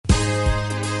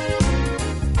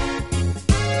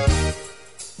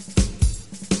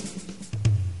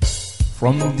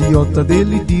From the altar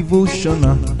daily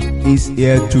devotional is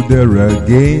here to there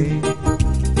again.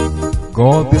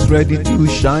 God is ready to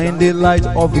shine the light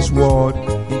of His word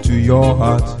into your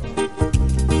heart.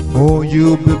 Oh,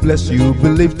 you'll be blessed, you'll be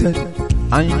lifted,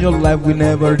 and your life will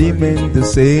never remain the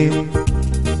same.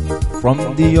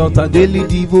 From the altar daily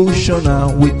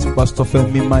devotional with Pastor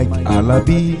Femi Mike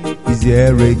Alabi is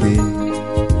here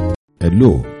again.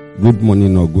 Hello, good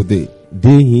morning or good day.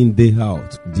 Day in, day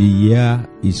out, the year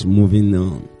is moving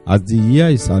on. As the year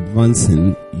is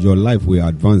advancing, your life will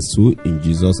advance too in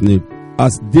Jesus' name.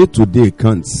 As day to day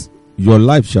counts, your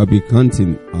life shall be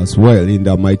counting as well in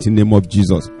the mighty name of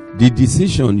Jesus. The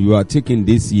decision you are taking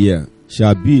this year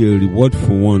shall be a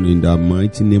rewardful one in the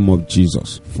mighty name of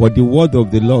Jesus. For the word of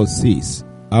the Lord says,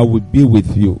 I will be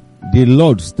with you. The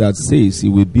Lord that says He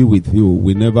will be with you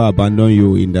will never abandon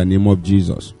you in the name of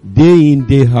Jesus. Day in,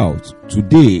 day out.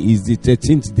 Today is the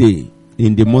 13th day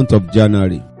in the month of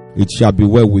January. It shall be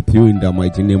well with you in the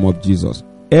mighty name of Jesus.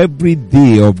 Every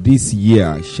day of this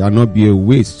year shall not be a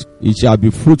waste. It shall be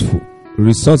fruitful,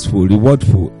 resourceful,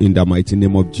 rewardful in the mighty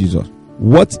name of Jesus.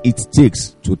 What it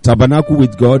takes to tabernacle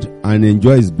with God and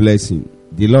enjoy His blessing,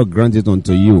 the Lord grant it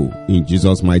unto you in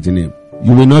Jesus' mighty name.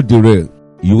 You will not derail.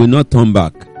 You will not turn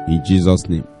back in Jesus'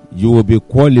 name. You will be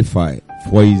qualified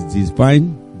for His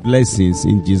divine blessings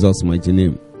in Jesus' mighty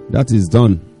name. That is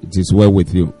done. It is well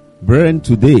with you. Brethren,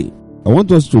 today, I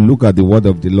want us to look at the word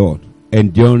of the Lord,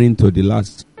 enduring to the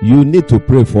last. You need to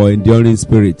pray for enduring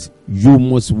spirit. You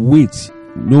must wait.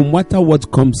 No matter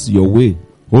what comes your way,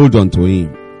 hold on to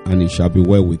Him, and it shall be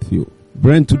well with you.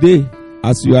 Brethren, today,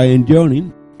 as you are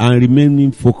enduring and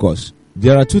remaining focused,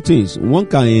 there are two things. One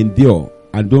can endure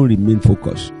and don't remain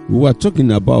focused. We are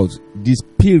talking about the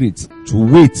spirit to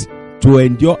wait, to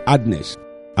endure hardness,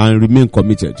 and remain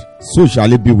committed. So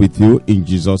shall it be with you in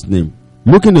Jesus' name.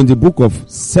 Looking in the book of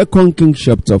 2 Kings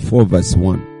chapter 4 verse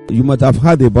 1. You might have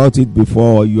heard about it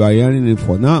before, or you are hearing it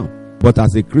for now. But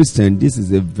as a Christian, this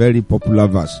is a very popular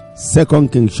verse. 2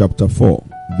 Kings chapter 4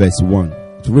 verse 1.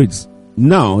 It reads,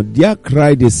 Now there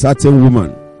cried a certain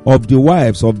woman of the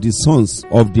wives of the sons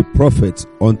of the prophet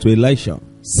unto Elisha,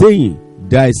 saying,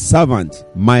 Thy servant,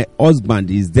 my husband,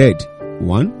 is dead.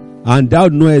 1. And thou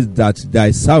knowest that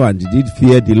thy servant did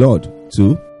fear the Lord.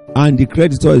 2. And the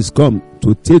creditor is come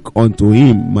to take unto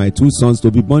him my two sons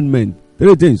to be bondmen.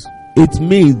 3 things. It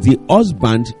means the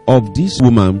husband of this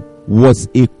woman was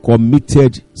a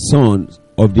committed son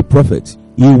of the prophet.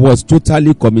 He was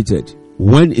totally committed.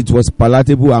 When it was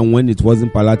palatable and when it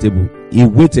wasn't palatable, he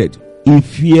waited. He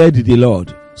feared the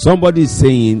Lord. Somebody is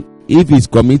saying, if he's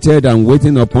committed and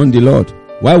waiting upon the Lord,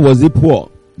 why was he poor?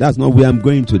 That's not where I'm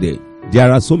going today.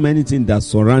 There are so many things that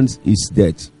surround his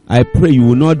death. I pray you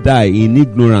will not die in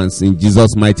ignorance in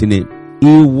Jesus' mighty name.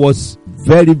 He was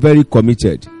very, very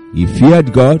committed. He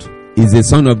feared God. He's a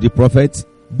son of the prophet,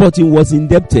 but he was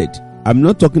indebted. I'm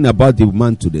not talking about the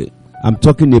man today. I'm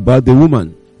talking about the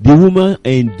woman. The woman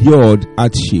endured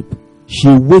hardship. She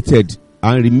waited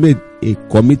and remained a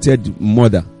committed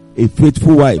mother, a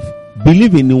faithful wife,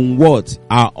 believing in what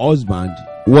her husband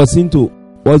was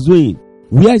doing.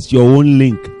 Where is your own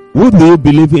link? Who do you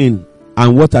believe in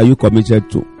and what are you committed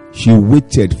to? She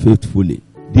waited faithfully.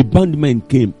 The bondman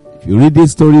came. If you read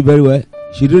this story very well,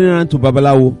 she didn't run to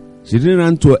Babalawo. She didn't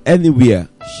run to anywhere.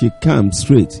 She came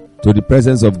straight to the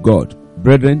presence of God.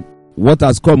 Brethren, what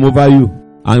has come over you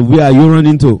and where are you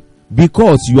running to?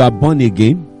 Because you are born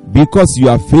again, because you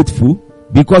are faithful,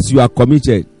 because you are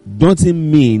committed,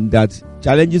 doesn't mean that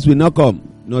challenges will not come,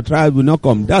 no trials will not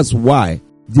come. That's why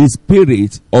the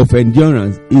spirit of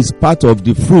endurance is part of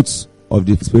the fruits of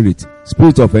the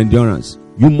spirit of endurance.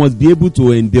 You must be able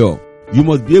to endure. You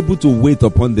must be able to wait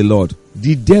upon the Lord.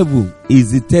 The devil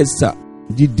is the tester.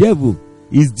 The devil,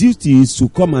 his duty is to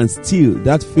come and steal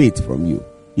that faith from you.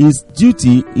 His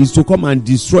duty is to come and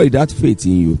destroy that faith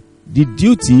in you. The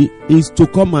duty is to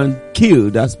come and kill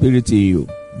that spirit in you.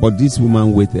 But this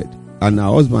woman waited, and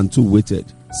her husband too waited.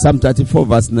 Psalm 34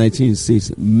 verse 19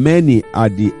 says, Many are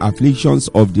the afflictions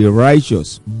of the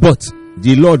righteous, but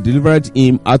the Lord delivered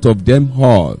him out of them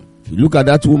all. If you look at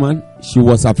that woman, she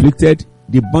was afflicted.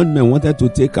 The bondman wanted to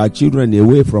take her children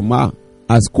away from her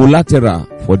as collateral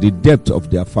for the debt of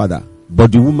their father.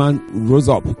 But the woman rose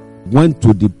up, went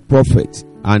to the prophet,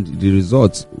 and the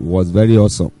result was very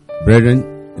awesome.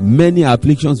 Brethren, many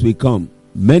afflictions will come.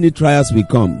 Many trials will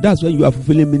come. That's when you are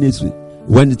fulfilling ministry.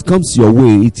 When it comes your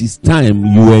way, it is time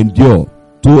you endure.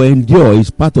 To endure is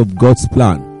part of God's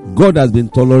plan. God has been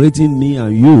tolerating me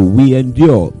and you. We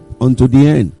endure unto the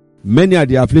end. Many are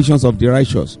the afflictions of the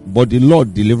righteous, but the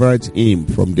Lord delivered him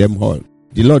from them all.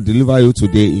 The Lord deliver you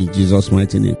today in Jesus'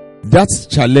 mighty name. That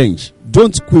challenge,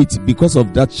 don't quit because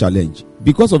of that challenge.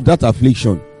 because of that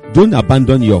affliction, don't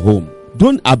abandon your home.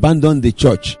 Don't abandon the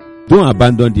church. Don't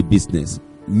abandon the business.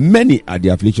 Many are the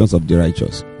afflictions of the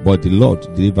righteous, but the Lord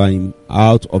deliver him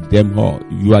out of them all.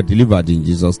 You are delivered in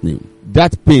Jesus' name.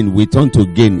 That pain will turn to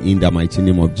gain in the mighty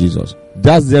name of Jesus.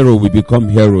 That zero will become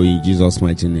hero in Jesus'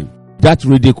 mighty name. That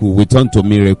ridicule will turn to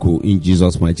miracle in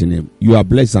Jesus' mighty name. You are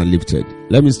blessed and lifted.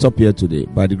 Let me stop here today.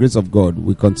 By the grace of God,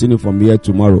 we continue from here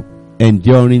tomorrow,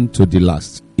 enduring to the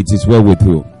last. It is well with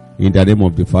you. In the name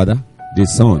of the Father, the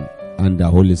Son, and the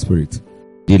Holy Spirit.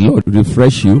 The Lord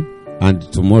refresh you, and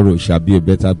tomorrow shall be a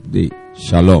better day.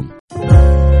 Shalom.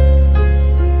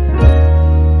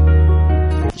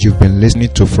 You've been listening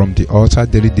to From the Altar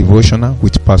Daily Devotional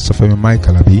with Pastor Femi Mike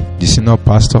Alabi, the Senior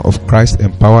Pastor of Christ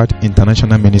Empowered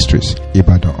International Ministries,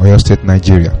 Ibadan, Oyo State,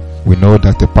 Nigeria. We know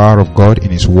that the power of God in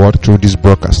His Word through this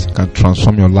broadcast can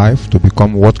transform your life to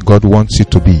become what God wants you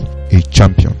to be, a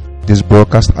champion. This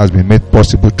broadcast has been made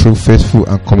possible through faithful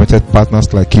and committed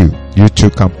partners like you. You too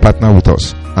can partner with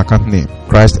us. Account name,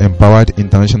 Christ Empowered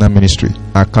International Ministry.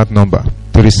 Account number,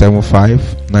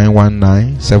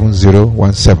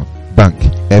 375-919-7017. Bank,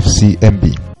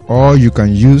 FCMB. Or you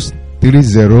can use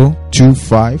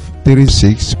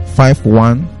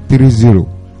 3025365130.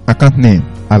 Account name,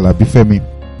 Alabi Femi.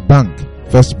 Bank,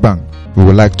 First Bank. We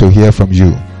would like to hear from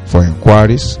you. For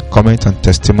inquiries, comments and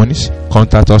testimonies,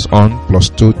 contact us on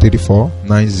 +234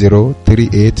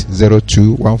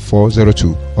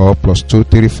 9038021402 or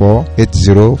 +234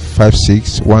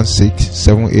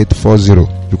 8056167840.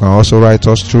 You can also write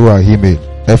us through our email,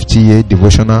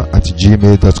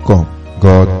 ftadevotional@gmail.com.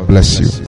 God bless you.